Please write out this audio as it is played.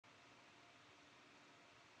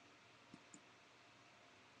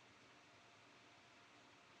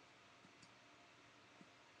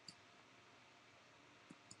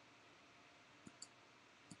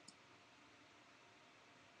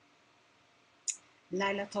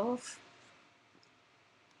Laila Tov,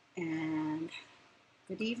 and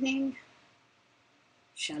good evening,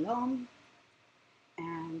 Shalom,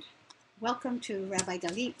 and welcome to Rabbi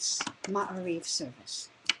Galit's Ma'ariv service.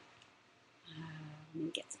 Let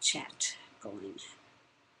me get the chat going.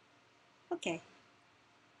 Okay.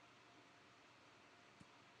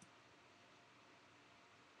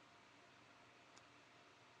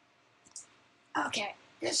 Okay,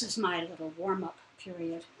 this is my little warm-up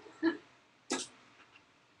period.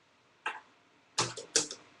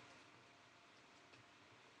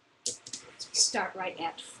 Start right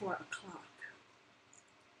at 4 o'clock.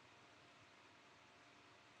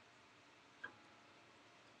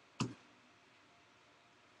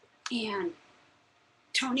 And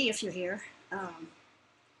Tony, if you're here,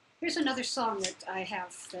 here's another song that I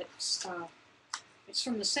have that's it's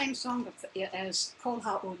from the same song as Kol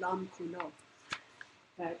HaOlam Kulo,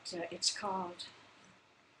 but it's called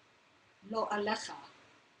Lo Alecha,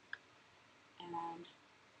 and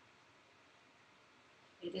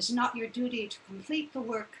it is not your duty to complete the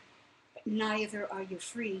work, but neither are you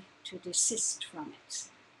free to desist from it.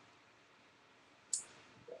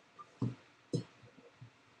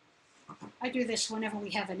 I do this whenever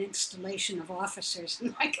we have an installation of officers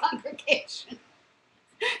in my congregation,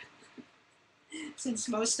 since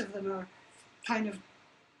most of them are kind of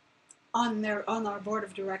on our board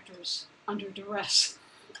of directors under duress.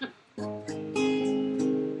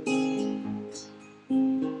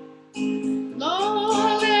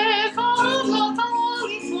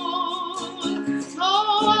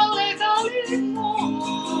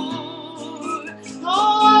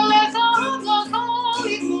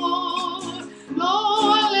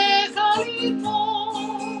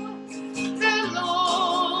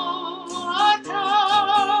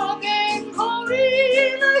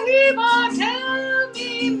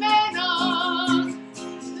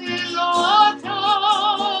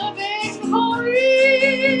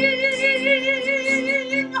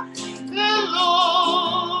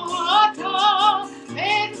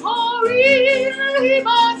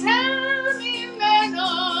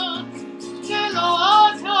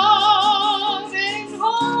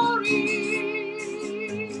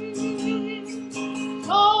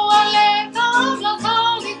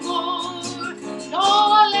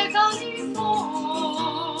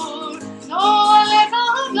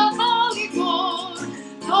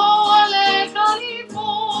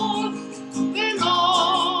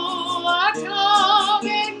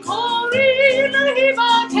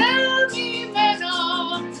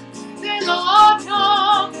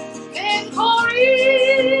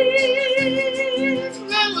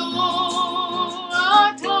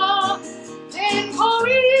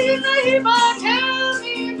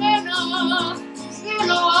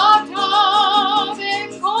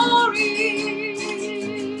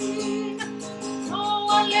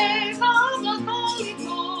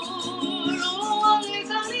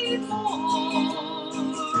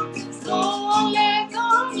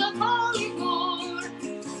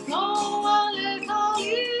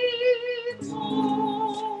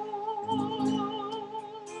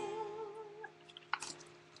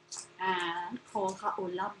 And Kol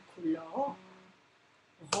HaOlam Kulo.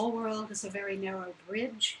 The whole world is a very narrow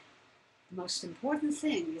bridge. The most important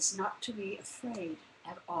thing is not to be afraid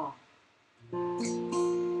at all.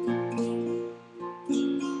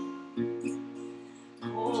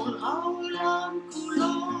 Kol HaOlam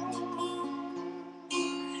Kulo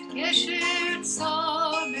Gesher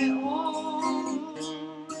Tsar Me'od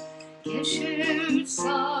Gesher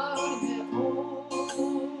Tsar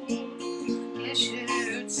Me'od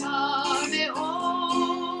Gesher Tsar Me'od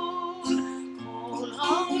Kol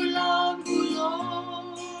HaOlam Kulo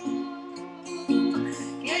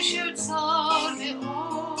Gesher Tsar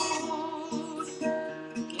Me'od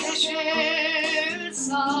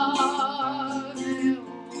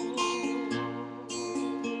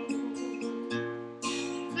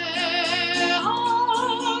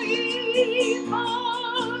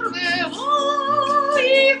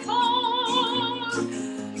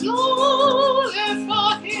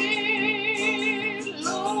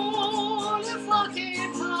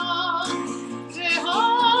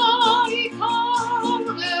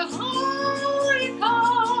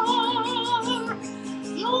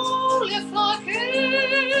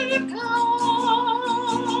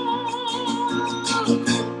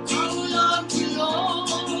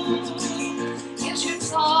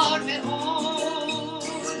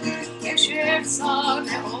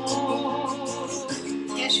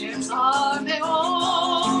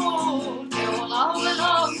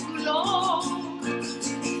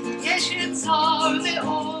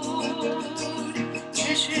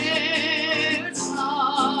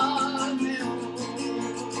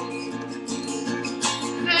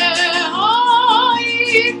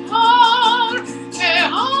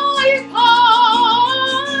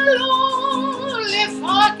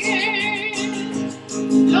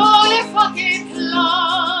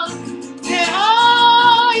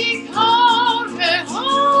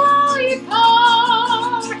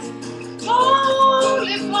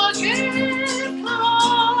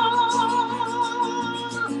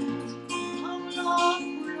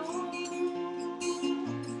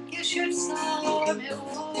צר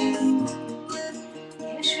מאוד,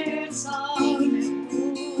 קשר צר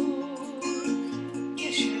מאוד,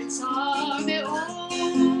 קשר צר מאוד,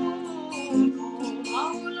 כל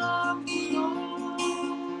העולם כולו,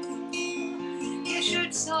 קשר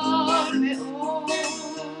צר מאוד,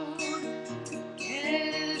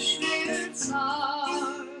 קשר צר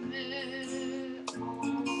מאוד.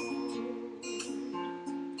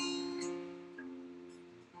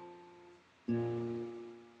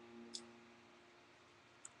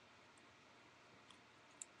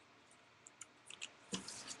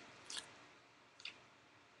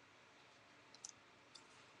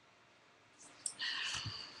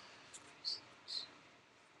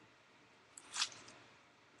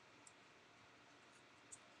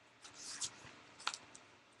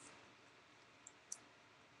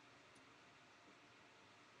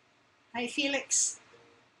 Hi, Felix.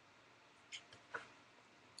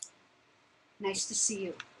 Nice to see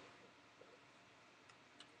you.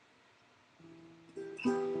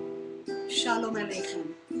 Shalom Aleichem.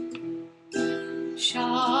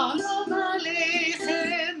 Shalom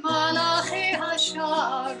Aleichem, Malachi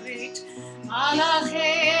Hasharet,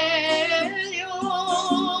 Malachi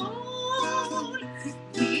Elyon,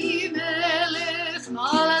 Melech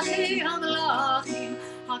Malachi Hamlachim,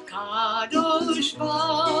 HaKadosh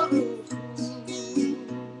Baruch Hu.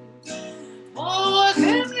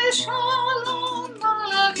 Olchem Leshalom,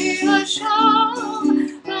 Malachi Hashalom,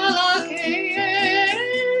 Malachi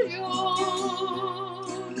Elyon,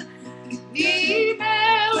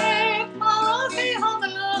 Melech Malachi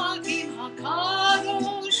Hamlachim,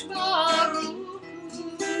 HaKadosh Baruch Hu.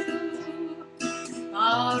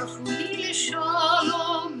 Baruch Hu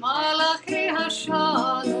Leshalom, Malachi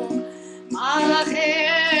Hashalom, Malachi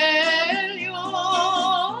Elyon,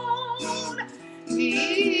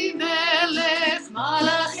 Melech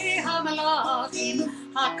Malachi Hamlachim,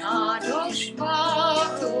 HaKadosh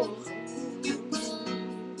Baruch Hu.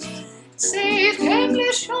 Tzivchem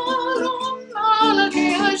Leshalom, Malachi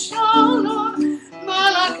Hashalom,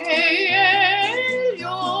 Malachi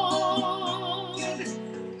Elyon,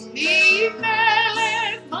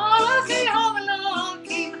 Melech Malachi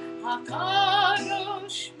Hamlachim,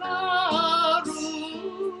 HaKadosh Baruch Hu.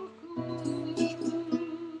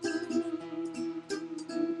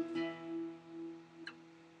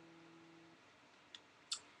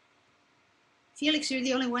 Felix, you're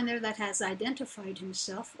the only one there that has identified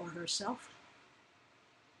himself or herself.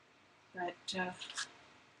 But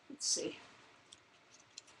let's see.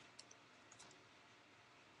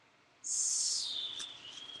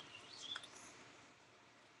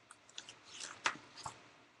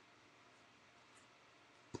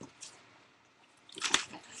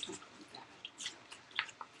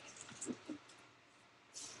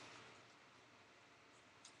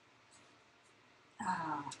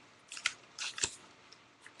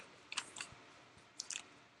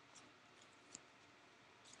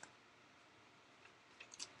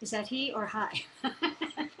 Is that he or hi?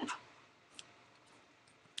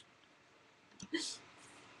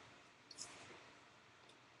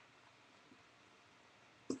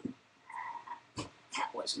 That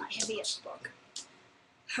was my heaviest book.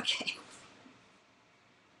 Okay.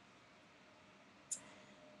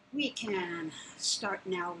 We can start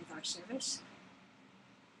now with our service.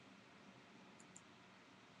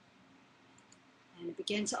 And it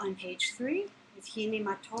begins on page 3. with Hine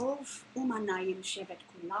Matov Umanayim Shevet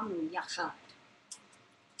Kulanu Yachad.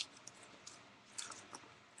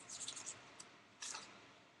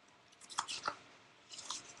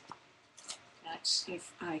 That's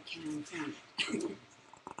if I can find it. Where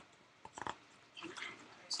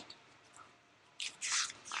is it?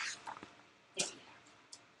 There we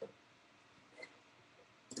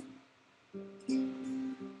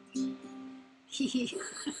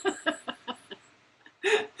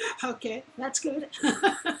are. Okay, that's good.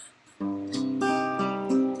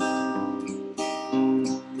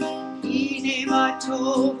 Hine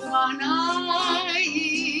matov manayim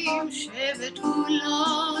shevet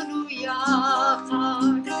kulanu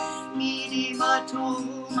yachad. Hine matov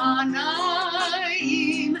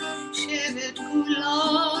manayim shevet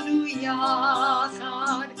kulanu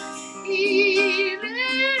yachad. Hine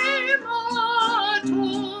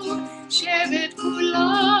matov shevet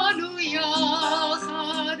kulanu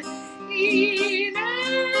yachad. Hine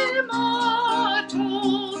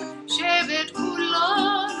matov shevet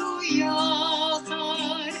kulanu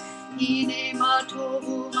yachad. Hine matov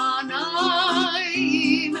umanayim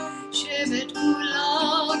shevet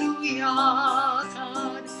kulanu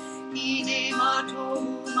yachad. Hine matov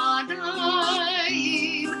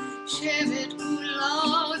umanayim shevet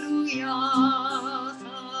kulanu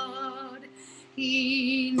yachad.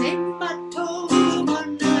 Hine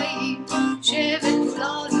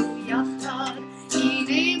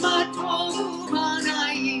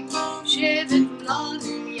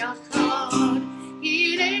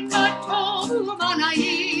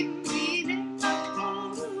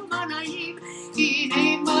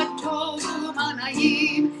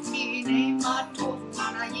manayim, hine ma tov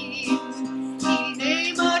manayim,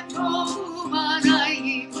 hine ma tov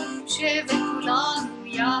manayim, shevet kulanu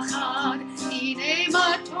yachad, hine ma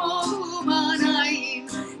tov manayim,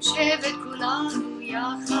 shevet kulanu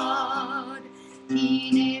yachad,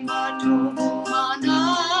 hine ma tov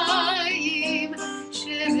manayim,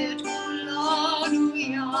 shevet kulanu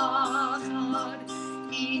yachad,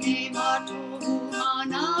 hine ma tov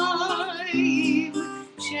manayim,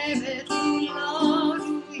 shevet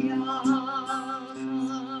kulanu yachad.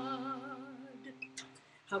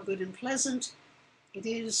 How good and pleasant it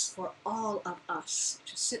is for all of us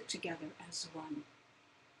to sit together as one.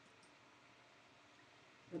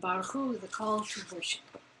 The Baruch Hu, the call to worship.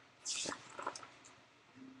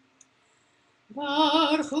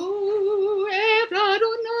 Baruch Hu et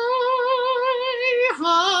Adonai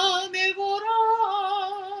HaMevorach.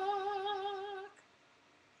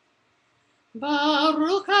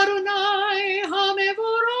 Baruch Adonai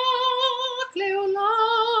HaMevorach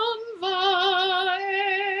leolam va'ed.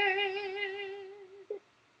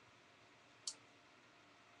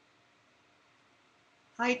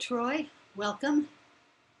 Hi, Troy. Welcome.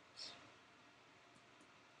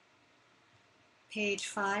 Page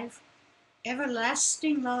 5.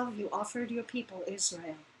 Everlasting love you offered your people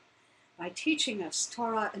Israel by teaching us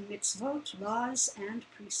Torah and mitzvot, laws and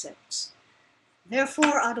precepts.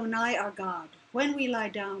 Therefore, Adonai our God, when we lie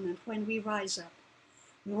down and when we rise up,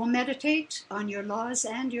 we will meditate on your laws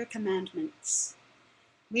and your commandments.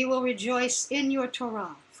 We will rejoice in your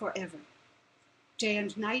Torah forever. Day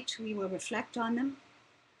and night we will reflect on them,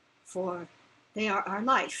 for they are our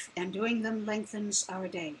life, and doing them lengthens our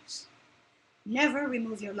days. Never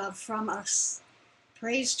remove your love from us.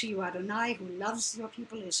 Praise to you, Adonai, who loves your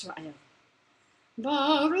people Israel.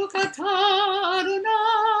 Baruch atah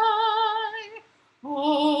Adonai,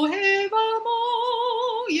 ohev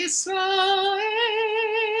amo Yisrael.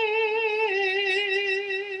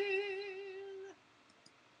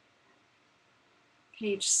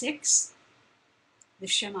 Page 6, the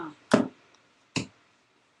Shema.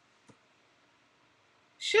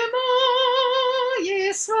 Shema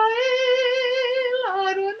Yisrael,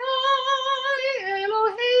 Adonai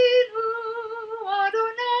Eloheinu,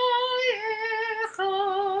 Adonai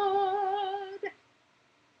Echad.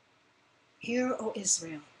 Hear, O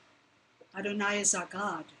Israel, Adonai is our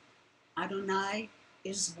God, Adonai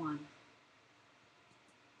is one.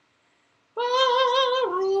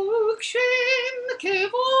 Baruch Shem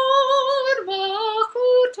Kevod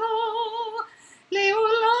Malchuto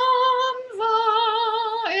Leolam Va'ed.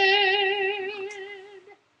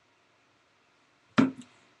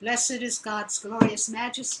 Blessed is God's glorious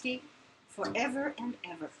majesty forever and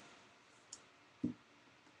ever.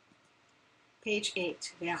 Page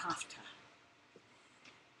 8, Ve'ahavta.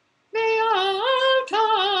 Ve'ahavta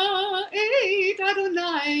et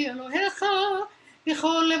Adonai Elohecha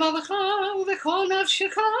b'chol levavecha u'b'chol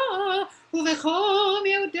nafshecha u'b'chol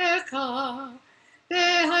meudecha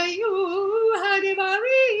ve'hayu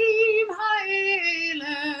hadivarim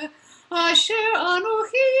ha'ele asher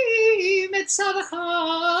anochi mitzavacha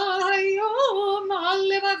hayom al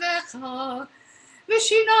levavecha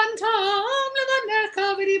v'shinantam levanecha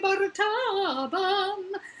v'dibarta bam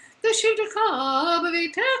v'shivtecha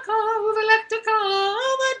b'veitecha u'v'lechtecha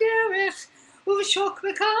b'derech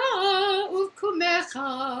ובשוקבך ובקומך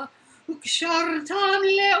וקשרתם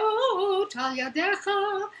לאות על ידיך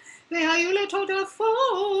והיו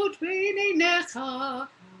לטוטפות בין עיניך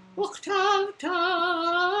וכתבתם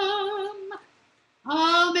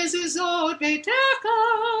על מזוזות ביתך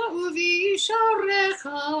ובישעריך.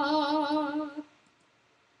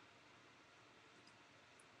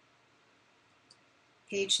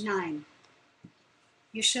 Page 9.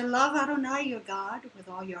 You shall love Adonai your God with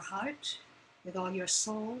all your heart, with all your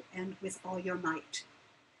soul, and with all your might.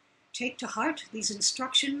 Take to heart these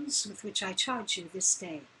instructions with which I charge you this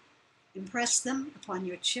day. Impress them upon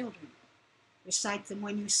your children. Recite them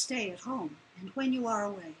when you stay at home and when you are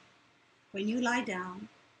away, when you lie down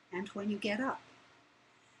and when you get up.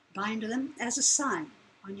 Bind them as a sign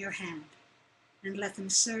on your hand, and let them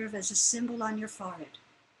serve as a symbol on your forehead.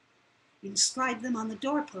 Inscribe them on the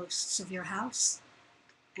doorposts of your house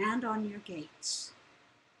and on your gates.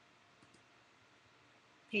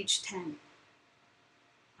 Page 10.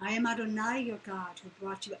 I am Adonai your God, who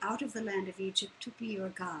brought you out of the land of Egypt to be your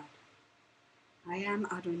God. I am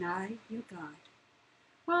Adonai your God.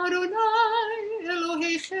 Adonai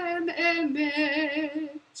Elohechem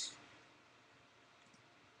emet.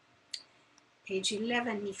 Page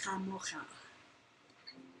 11, Nichamocha.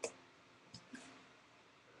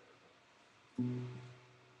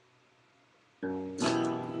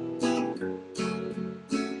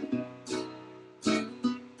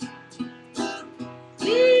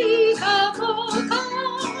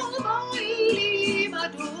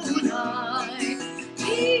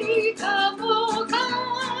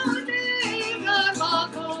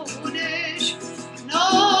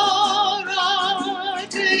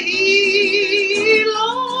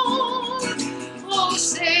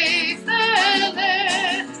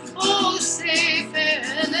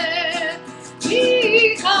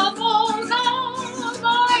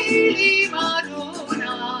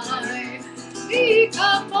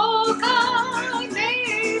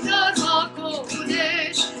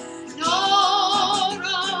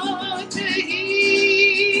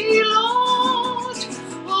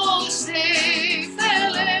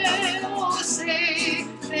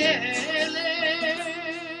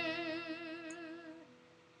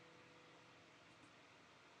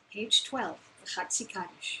 Chatzi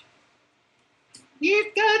Kaddish.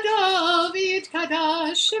 יתגדל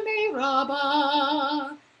ויתקדש שמי רבה,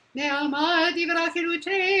 מעלמא דברה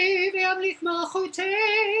חילותי וימליך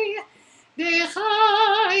מלכותי,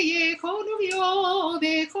 בחיי כל וביום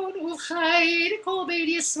בכל ובחיי כל בית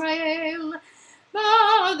ישראל,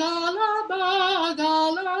 בגלה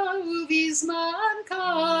ובזמן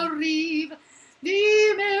קריב,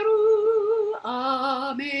 דמרו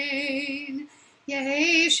אמן.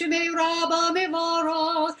 יהי שמי רבה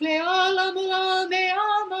מברך לעולם עולם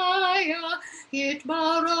מעמיה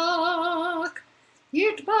יתברך,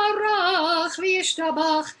 יתברך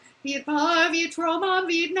וישתבח, ויתפאר ויתרומם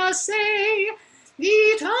ויתנשא,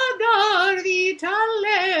 ויתהדר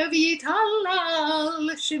ויתעלה ויתהלל,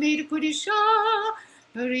 שמי קודשה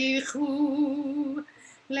בריחו.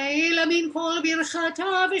 לילה מן כל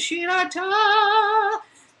ברכתה ושירתה,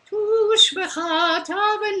 תושבחתה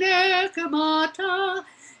ונקמתה,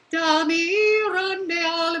 תמירן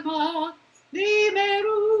בעלמא,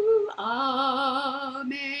 דמרו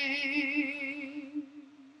אמן.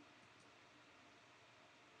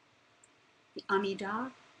 The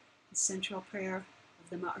Amidah, the central prayer of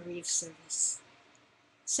the Ma'ariv service.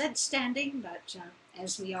 Said standing, but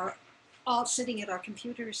as we are all sitting at our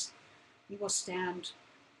computers, we will stand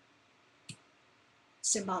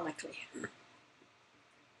symbolically.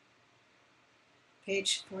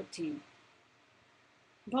 Page 14.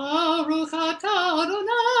 Baruch atah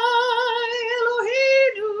Adonai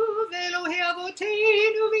Eloheinu ve'Elohei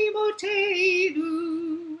avoteinu v'imoteinu,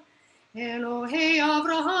 Elohei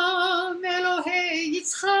Avraham, Elohei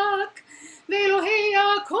Yitzchak, ve'Elohei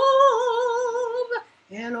Yaakov,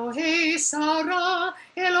 Elohei Sarah,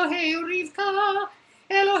 Elohei Rivka,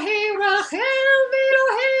 Elohei Rachel,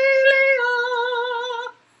 ve'Elohei Leah,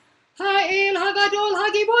 Ha'el Hagadol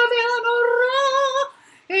Hagibor ve'Hanora,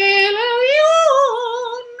 El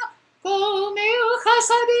Elyon, Gomel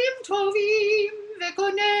Chasadim Tovim,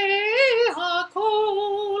 ve'Konei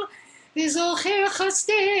HaKol, וזוכר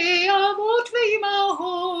חסדי אבות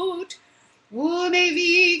ואימהות,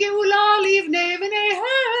 ומביא גאולה לבני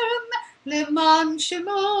בניהם, למען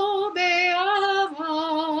שמו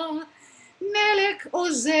באהבה. מלך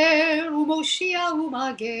עוזר ומושיע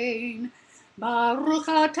ומגן, ברוך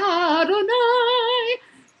אתה אדוני,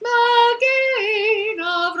 מגן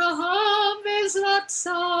אברהם ועזרת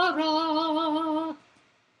שרה.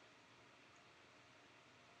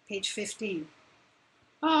 Page 15.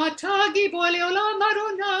 אתה גיבור לעולם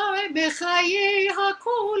אדוני, בחיי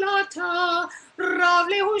הכל אתה, רב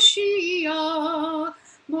להושיע,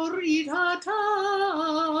 מוריד אתה.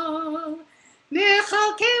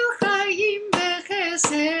 מכלכל חיים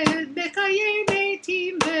בחסד, בחיי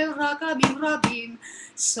מתים ברחמים רבים,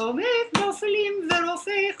 סומך נופלים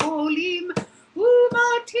ורופא חולים,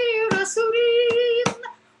 ומתיר אסורים,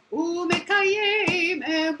 ומקיים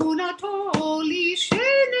אמונתו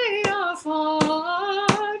לשני עפר.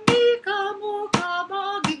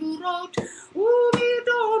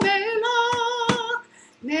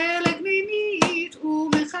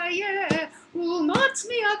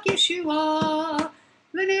 מצמיח ישועה,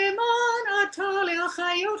 ונאמן אתה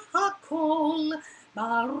להחיות הכל,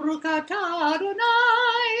 ברוך אתה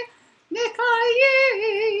אדוני,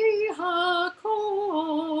 נקיים הכל.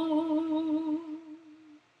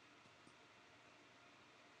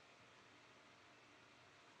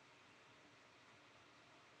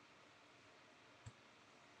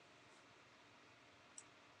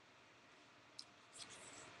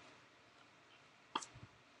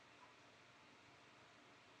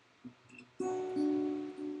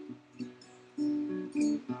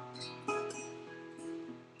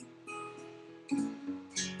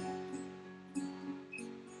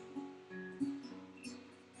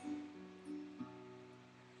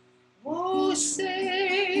 עושה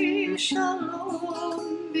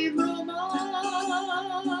שלום במרומה,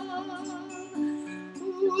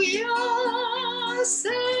 הוא יעשה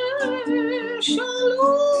שלום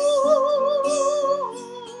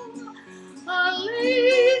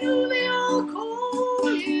עלינו ועל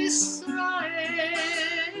כל ישראל,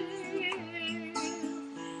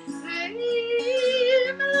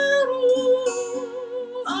 ואמרו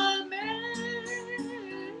אמן.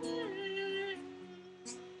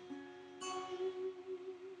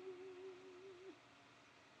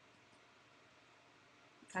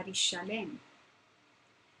 Kaddish Shalem.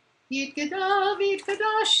 יתגדל ויתקדש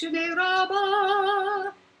שמי רבה,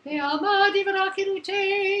 ועמד דברה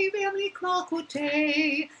חילותי וימליך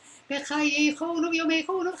מלכותי, בחיי חול וביומי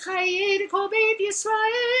חול ובחיי כל בית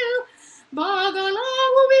ישראל, בגלה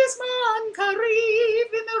ובזמן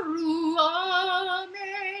קריב ומרו אמן.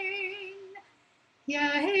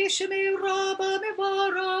 יהי שמי רבה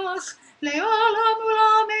מברך לעולם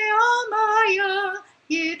ולעמי עמיה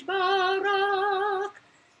יתברך.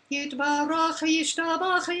 יתברך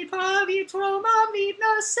וישתבח ויתפאר ויתרומם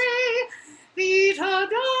ויתנשא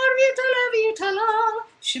ויתהדר ויתעלה ויתהלל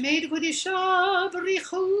שמי קדושה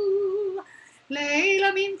בריחו.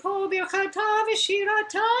 לילה מן כה ברכתה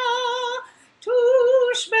ושירתה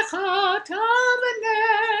תושבחתה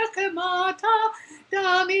ונקמתה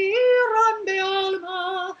דמירן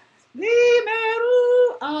בעלמה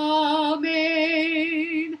וימרו אמן.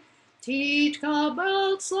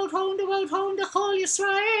 תתקבל צלות הון דבות הון דכל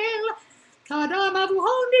ישראל קדם אבו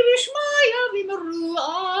הון דבשמיא וימרו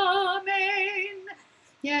אמן.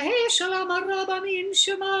 יהי שלום הרבה מן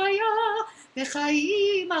שמיא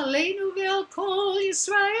וחיים עלינו ועל כל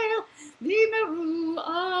ישראל וימרו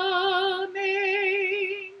אמן.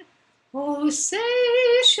 עושה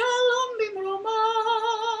שלום במרומיו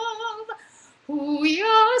הוא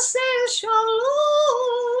יעשה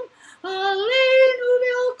שלום עלינו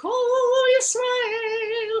ועל כל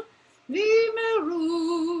ישראל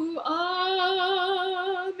וימרו אמן.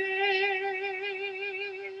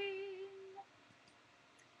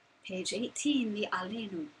 Page 18, the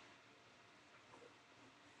Alenu.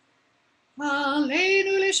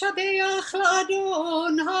 עלינו לשבח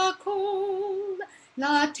לאדון הכל,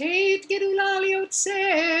 לתת גדולה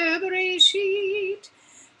ליוצא בראשית,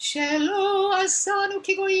 שלא עשנו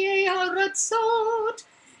כגויי הארצות,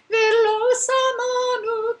 ולא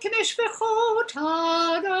שמנו כמשפחות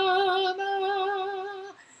האדמה,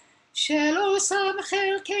 שלא שם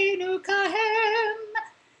חלקנו כהם,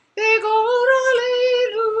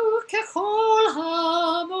 וגורלנו ככל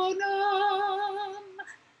המונם.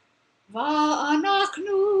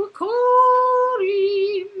 ואנחנו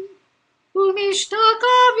קוראים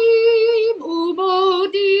ומשתקבים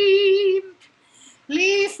ומודים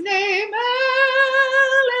לפני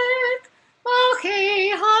מלך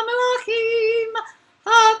מלכי המלכים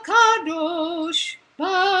הקדוש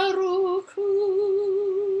ברוך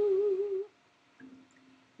הוא.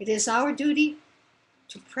 It is our duty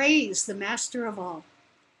to praise the Master of all,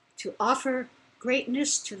 to offer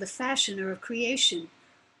greatness to the fashioner of creation,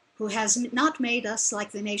 who has not made us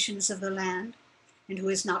like the nations of the land, and who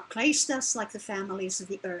has not placed us like the families of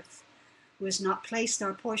the earth, who has not placed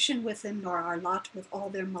our portion with them, nor our lot with all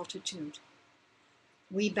their multitude.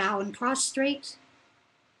 We bow and prostrate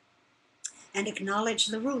and acknowledge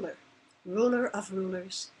the ruler, ruler of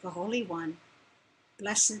rulers, the Holy One.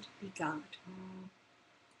 Blessed be God.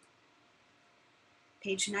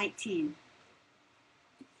 Page 19.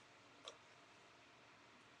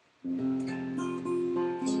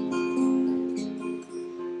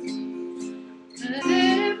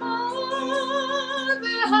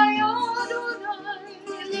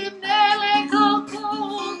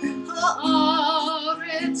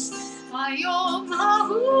 היום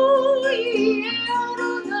ההוא יהיה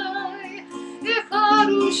אדוני אחד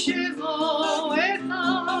ושמו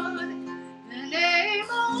אחד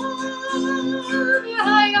ונאמר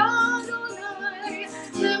והיה אדוני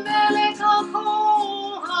למלך על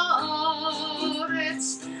כל הארץ.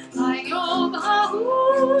 היום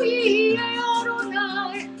ההוא יהיה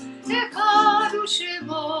אדוני אחד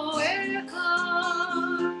ושמו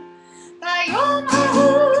אחד. ביום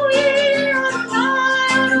ההוא יהיה אדוני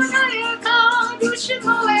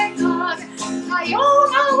שמו אחד. היום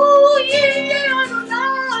ההוא יהיה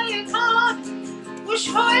אדוני אחד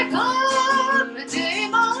ושמו אחד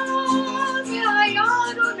ונאמר והיה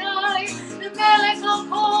אדוני למלך על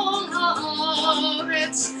כל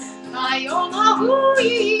הארץ. היום ההוא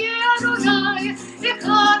יהיה אדוני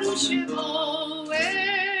אחד ושמו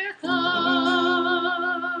אחד.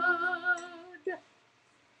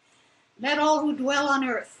 Let all who dwell on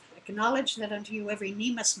earth acknowledge that unto you every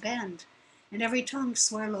knee must bend and every tongue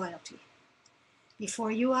swear loyalty.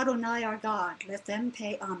 Before you, Adonai, our God, let them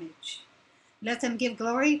pay homage. Let them give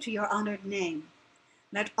glory to your honored name.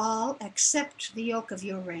 Let all accept the yoke of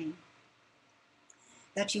your reign,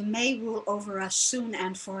 that you may rule over us soon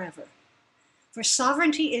and forever. For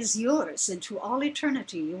sovereignty is yours, and to all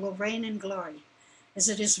eternity you will reign in glory, as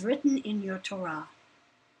it is written in your Torah.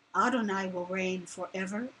 Adonai will reign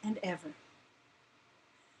forever and ever.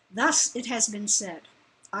 Thus it has been said,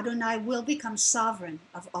 Adonai will become sovereign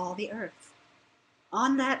of all the earth.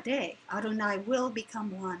 On that day, Adonai will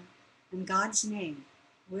become one, and God's name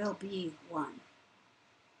will be one.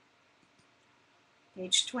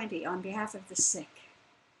 Page 20, on behalf of the sick.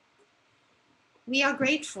 We are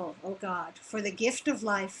grateful, O God, for the gift of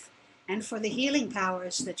life and for the healing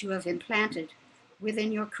powers that you have implanted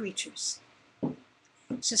within your creatures.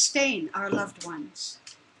 Sustain our loved ones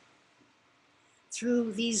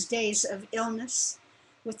through these days of illness,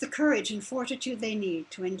 with the courage and fortitude they need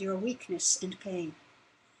to endure weakness and pain.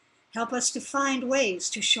 Help us to find ways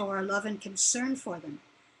to show our love and concern for them,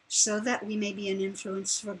 so that we may be an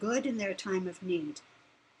influence for good in their time of need.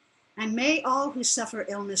 And may all who suffer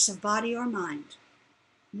illness of body or mind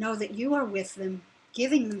know that you are with them,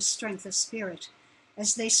 giving them strength of spirit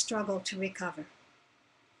as they struggle to recover.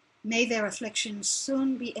 May their afflictions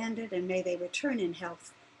soon be ended, and may they return in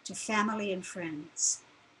health to family and friends.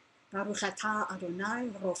 Baruch atah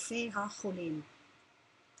Adonai Rofei HaCholim.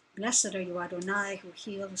 Blessed are you, Adonai, who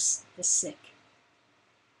heals the sick.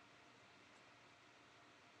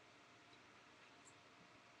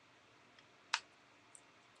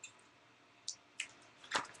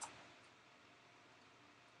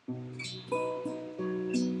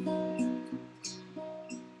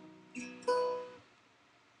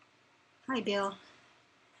 Hi, Bill.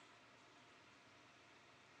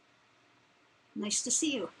 Nice to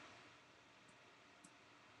see you.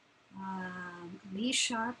 Lee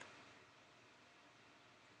Sharp.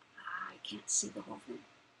 I can't see the whole thing.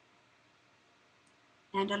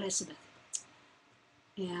 And Elizabeth.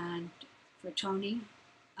 And for Tony,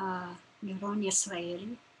 Miron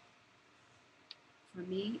Yisraeli. For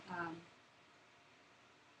me,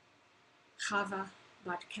 Chava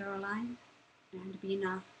Bat Caroline and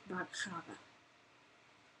Bina Bat Chava.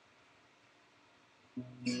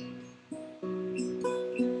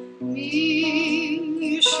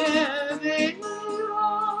 Mi Shevera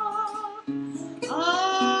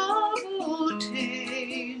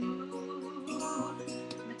Avotenu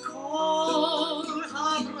Mikol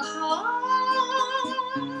Abraham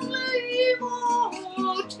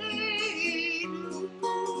Imotenu.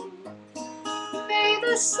 May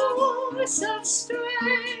the source of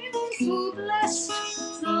strength who blessed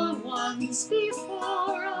the ones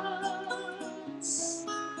before us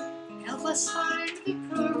help us find the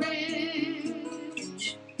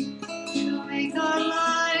courage to make our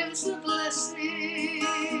lives a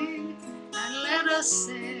blessing, and let us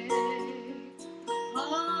say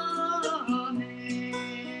Amen.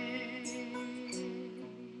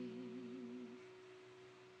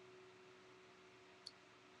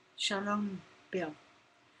 Shalom, Bill.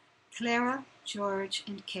 Clara, George,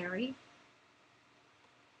 and Carrie.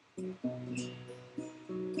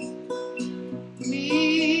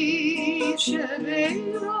 Mi Shevera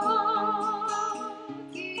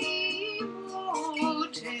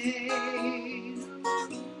Imotenu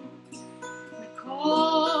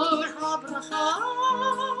Mikol Habracha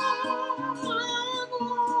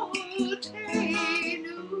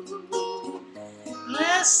Avotenu.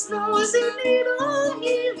 Bless those in need of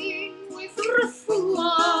healing with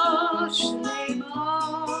refuah shlema,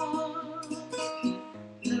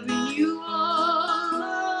 the renewal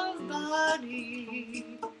of body,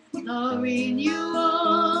 the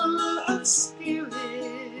renewal of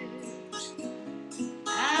spirit,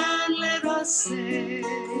 and let us say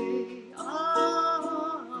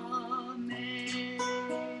Amen.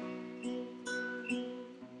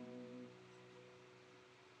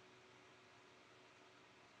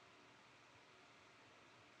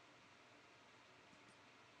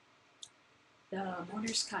 The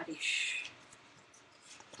Mourner's Kaddish.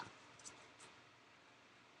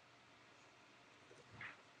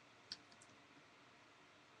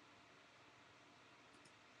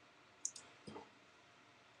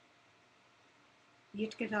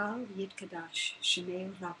 Yitgadal Yitkadash Shemei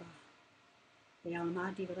Rabbi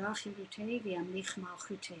Ve'alma Divrach Yirutei Ve'amlich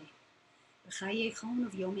Malchutei B'chaye Echon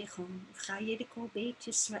U'Vyom Echon U'Chaye Dekol Beit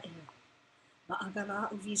Yisrael Ba'agala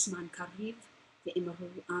U'Vizman Kariv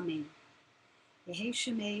Ve'imru Amen. Yehi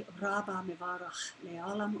Shemei Rabba Mevarach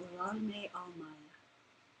Le'alam U'Lalmei Almaya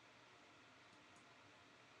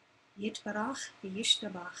Yitbarach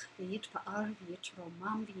Ve'yishtabach Ve'yitpa'ar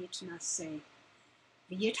Ve'yitromam Ve'yitnaseh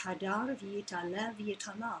Ve'yithadar Ve'yitaleh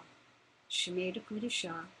Ve'yitalal Shemei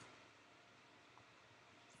Dekudisha.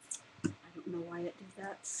 I don't know why it did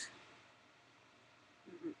that.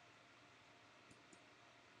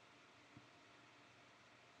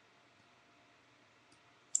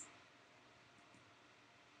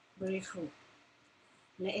 Berichu.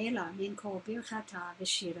 Le'ela min kol birchata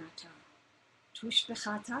v'shirata.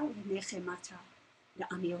 Tushbechata v'nechemata.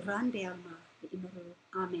 Le'amiran de'alma ve'imru.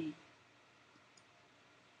 Amen.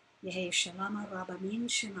 Yehi shalama rabba min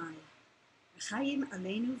shemaya. V'chayim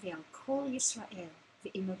aleinu ve'al kol Yisrael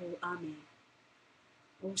ve'imru. Amen.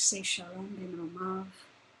 Ose shalom b'mromav.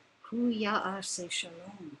 Hu ya'aseh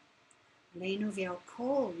shalom. Aleinu ve'al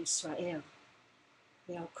kol Yisrael.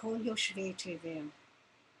 Ve'al kol yoshvei tevel.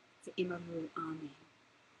 Ve'imru. Amen.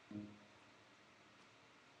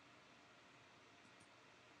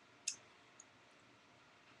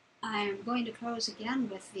 I am going to close again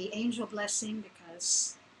with the angel blessing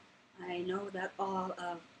because I know that all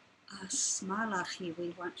of us Malachi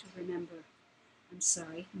we want to remember. I'm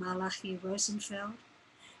sorry, Malachi Rosenfeld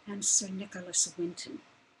and Sir Nicholas Winton.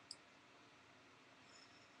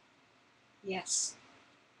 Yes,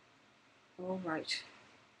 all right.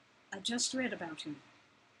 I just read about him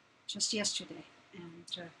just yesterday, and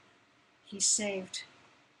he saved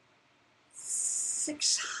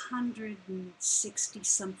 660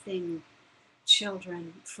 something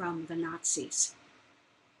children from the Nazis,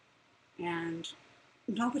 and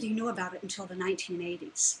nobody knew about it until the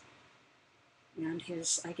 1980s. And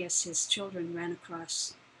I guess his children ran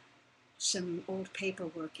across some old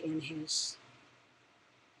paperwork in his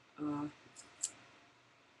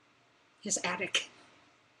attic.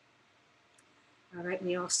 All right,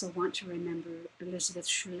 we also want to remember Elizabeth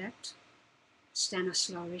Shulett,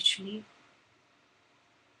 Stanislaw Richley,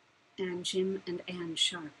 and Jim and Ann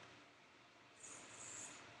Sharp.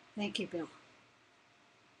 Thank you, Bill.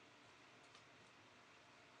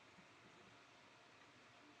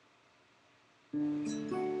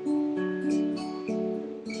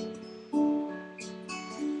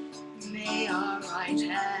 May our right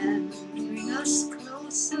hand bring us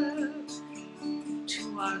closer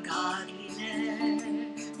to our godliness.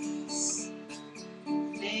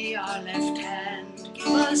 May our left hand give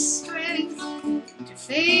us strength to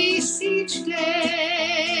face each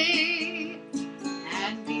day.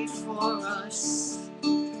 And before us,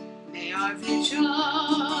 may our visions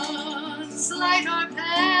light our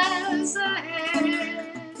paths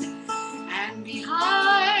ahead. And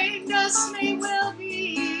behind us may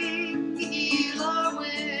well-being heal our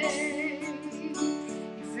way.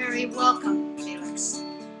 You're very welcome, Felix.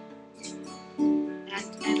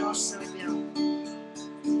 And also Bill.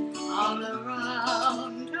 All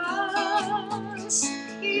around us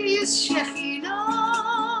is Shekinah.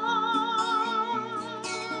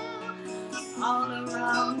 All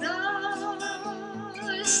around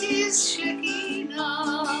us is Shekinah.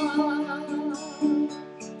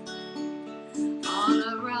 All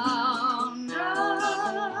around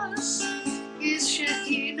us is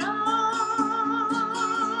Shekinah.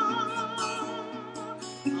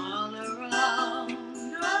 All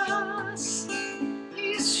around us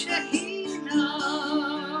is Shekinah.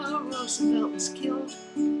 Roosevelt was killed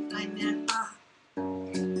by men.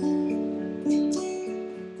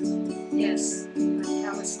 Yes, by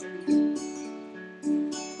Palestinian.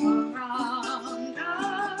 Around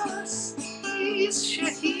us is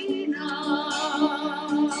Shekinah.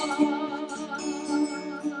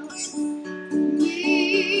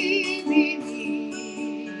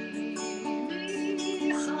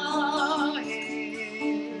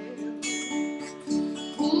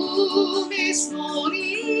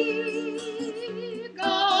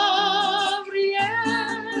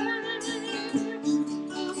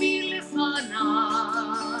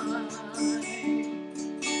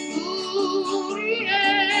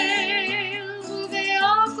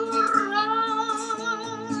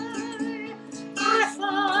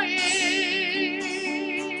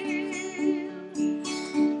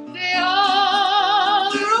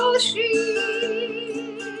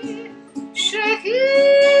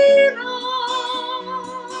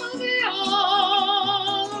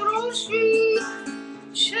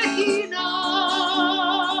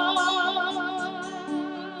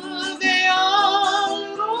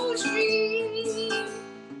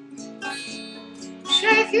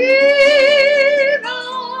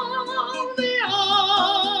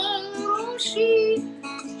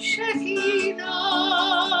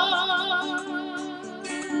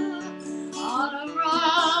 All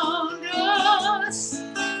around us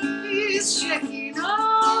is Shekinah.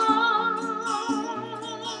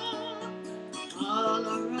 All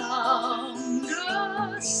around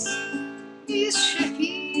us is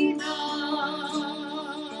Shekinah.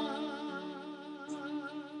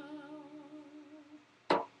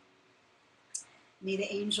 May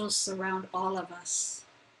the angels surround all of us.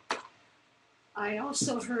 I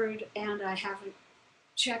also heard, and I haven't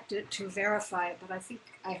checked it to verify it, but I think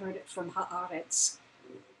I heard it from Haaretz,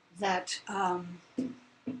 that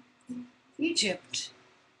Egypt,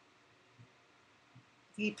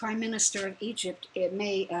 the Prime Minister of Egypt, it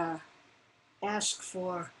may ask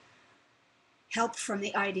for help from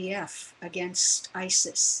the IDF against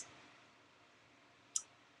ISIS.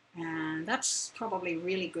 And that's probably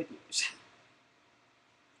really good news.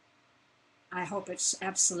 I hope it's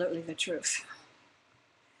absolutely the truth.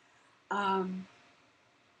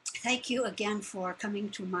 Thank you again for coming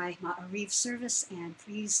to my Ma'ariv service, and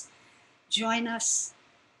please join us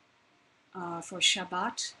for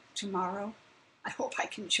Shabbat tomorrow. I hope I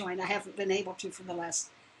can join. I haven't been able to for the last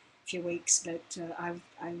few weeks, but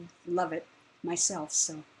I love it myself.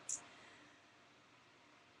 So,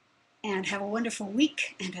 and have a wonderful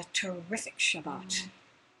week and a terrific Shabbat.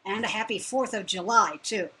 And a happy 4th of July,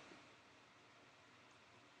 too.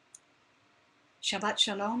 Shabbat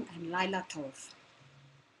Shalom and Laila Tov.